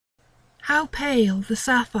How pale the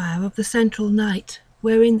sapphire of the central night,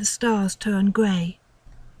 wherein the stars turn grey.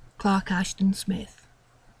 Clark Ashton Smith.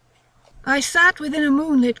 I sat within a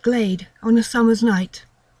moonlit glade on a summer's night.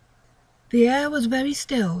 The air was very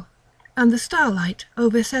still, and the starlight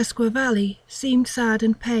over Sesqua Valley seemed sad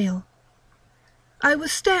and pale. I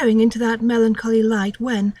was staring into that melancholy light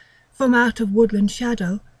when, from out of woodland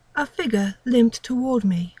shadow, a figure limped toward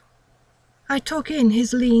me. I took in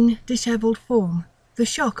his lean, dishevelled form, the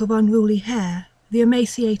shock of unruly hair, the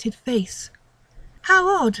emaciated face. How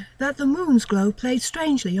odd that the moon's glow played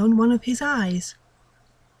strangely on one of his eyes.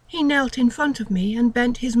 He knelt in front of me and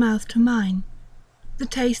bent his mouth to mine. The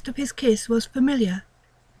taste of his kiss was familiar.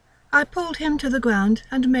 I pulled him to the ground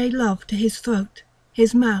and made love to his throat,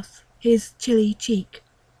 his mouth, his chilly cheek.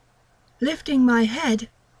 Lifting my head,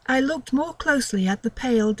 I looked more closely at the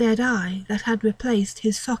pale dead eye that had replaced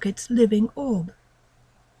his socket's living orb.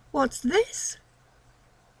 What's this?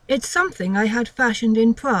 It's something I had fashioned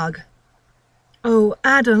in Prague. Oh,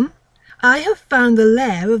 Adam, I have found the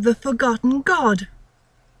lair of the forgotten god.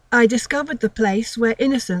 I discovered the place where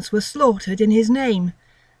innocents were slaughtered in his name.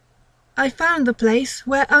 I found the place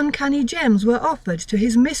where uncanny gems were offered to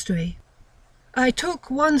his mystery. I took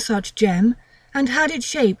one such gem and had it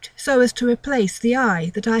shaped so as to replace the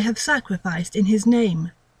eye that I have sacrificed in his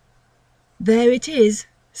name. There it is,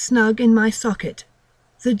 snug in my socket,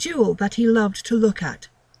 the jewel that he loved to look at,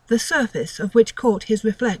 the surface of which caught his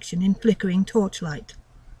reflection in flickering torchlight.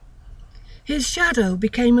 His shadow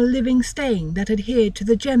became a living stain that adhered to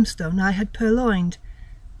the gemstone I had purloined.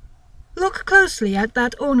 Look closely at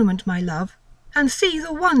that ornament, my love, and see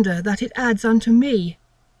the wonder that it adds unto me.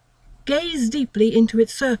 Gaze deeply into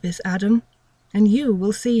its surface, Adam, and you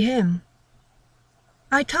will see him.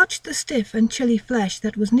 I touched the stiff and chilly flesh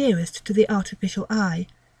that was nearest to the artificial eye.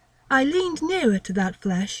 I leaned nearer to that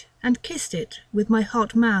flesh and kissed it with my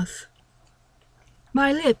hot mouth.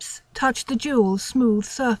 My lips touched the jewel's smooth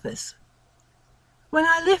surface. When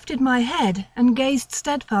I lifted my head and gazed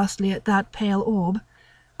steadfastly at that pale orb,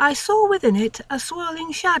 I saw within it a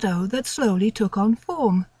swirling shadow that slowly took on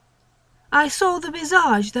form. I saw the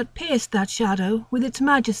visage that pierced that shadow with its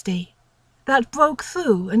majesty, that broke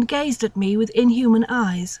through and gazed at me with inhuman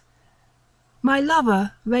eyes. My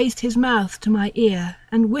lover raised his mouth to my ear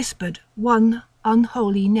and whispered one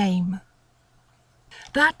unholy name.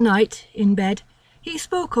 That night, in bed, he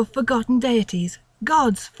spoke of forgotten deities,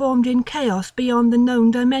 gods formed in chaos beyond the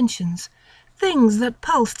known dimensions, things that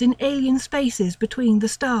pulsed in alien spaces between the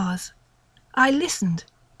stars. I listened,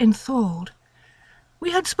 enthralled.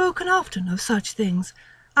 We had spoken often of such things.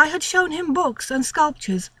 I had shown him books and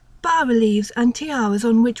sculptures, bas-reliefs and tiaras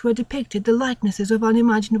on which were depicted the likenesses of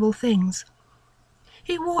unimaginable things.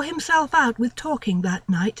 He wore himself out with talking that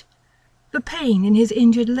night. The pain in his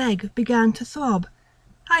injured leg began to throb.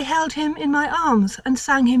 I held him in my arms and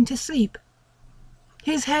sang him to sleep.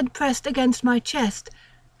 His head pressed against my chest,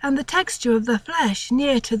 and the texture of the flesh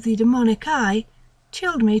near to the demonic eye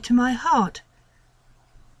chilled me to my heart.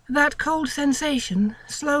 That cold sensation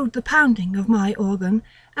slowed the pounding of my organ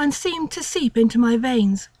and seemed to seep into my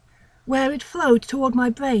veins, where it flowed toward my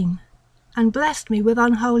brain, and blessed me with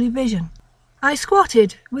unholy vision. I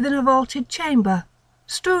squatted within a vaulted chamber.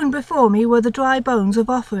 Strewn before me were the dry bones of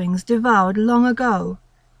offerings devoured long ago.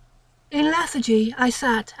 In lethargy I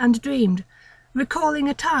sat and dreamed, recalling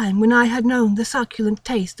a time when I had known the succulent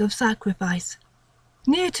taste of sacrifice.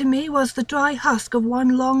 Near to me was the dry husk of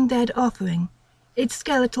one long-dead offering, its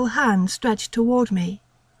skeletal hand stretched toward me.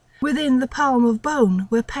 Within the palm of bone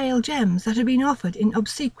were pale gems that had been offered in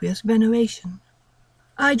obsequious veneration.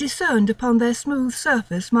 I discerned upon their smooth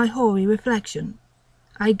surface my hoary reflection.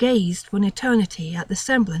 I gazed for an eternity at the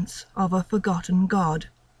semblance of a forgotten god.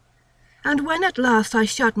 And when at last I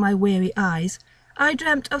shut my weary eyes, I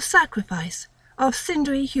dreamt of sacrifice, of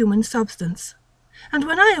cindery human substance. And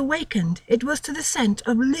when I awakened, it was to the scent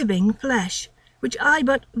of living flesh, which I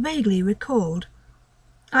but vaguely recalled.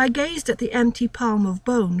 I gazed at the empty palm of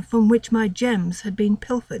bone from which my gems had been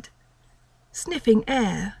pilfered. Sniffing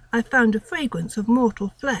air, I found a fragrance of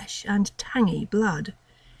mortal flesh and tangy blood.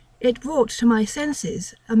 It brought to my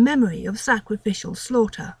senses a memory of sacrificial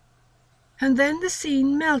slaughter. And then the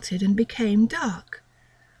scene melted and became dark.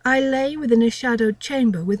 I lay within a shadowed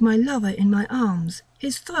chamber with my lover in my arms,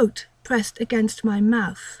 his throat pressed against my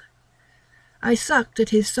mouth. I sucked at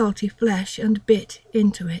his salty flesh and bit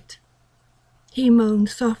into it. He moaned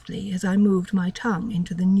softly as I moved my tongue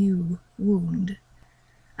into the new wound.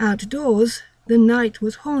 Outdoors, the night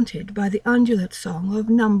was haunted by the undulate song of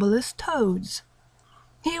numberless toads.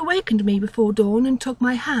 He awakened me before dawn and took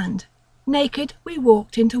my hand. Naked we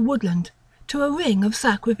walked into woodland, to a ring of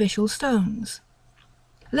sacrificial stones.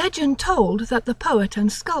 Legend told that the poet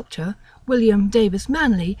and sculptor, William Davis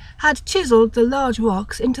Manley, had chiselled the large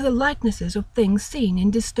rocks into the likenesses of things seen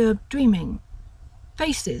in disturbed dreaming,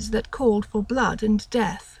 faces that called for blood and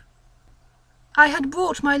death. I had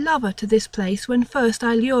brought my lover to this place when first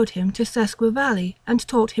I lured him to Sesqua Valley and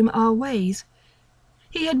taught him our ways.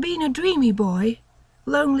 He had been a dreamy boy,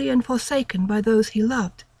 lonely and forsaken by those he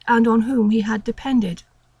loved and on whom he had depended.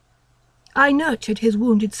 I nurtured his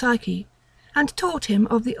wounded psyche, and taught him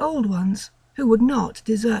of the old ones who would not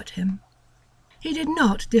desert him. He did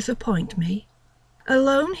not disappoint me.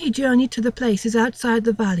 Alone he journeyed to the places outside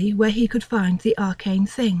the valley where he could find the arcane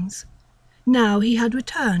things. Now he had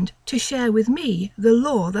returned to share with me the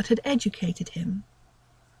lore that had educated him.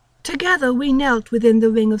 Together we knelt within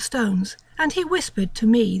the ring of stones, and he whispered to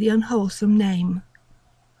me the unwholesome name.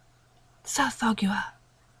 Tsathoggua.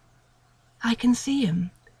 I can see him,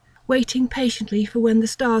 waiting patiently for when the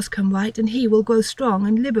stars come right and he will grow strong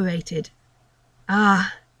and liberated.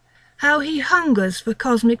 Ah, how he hungers for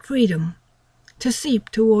cosmic freedom, to seep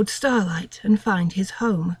towards starlight and find his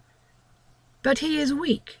home. But he is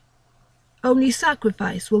weak. Only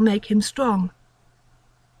sacrifice will make him strong.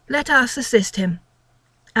 Let us assist him.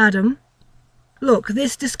 Adam, look,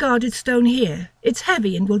 this discarded stone here, it's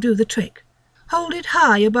heavy and will do the trick. Hold it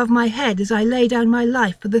high above my head as I lay down my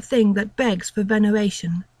life for the thing that begs for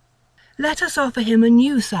veneration. Let us offer him a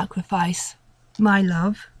new sacrifice, my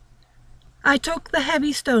love. I took the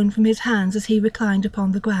heavy stone from his hands as he reclined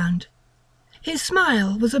upon the ground. His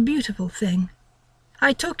smile was a beautiful thing.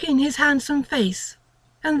 I took in his handsome face,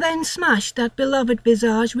 and then smashed that beloved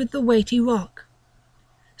visage with the weighty rock.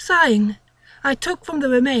 Sighing, I took from the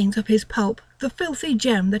remains of his pulp the filthy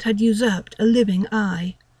gem that had usurped a living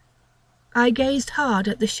eye. I gazed hard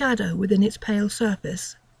at the shadow within its pale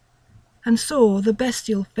surface, and saw the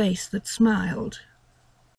bestial face that smiled.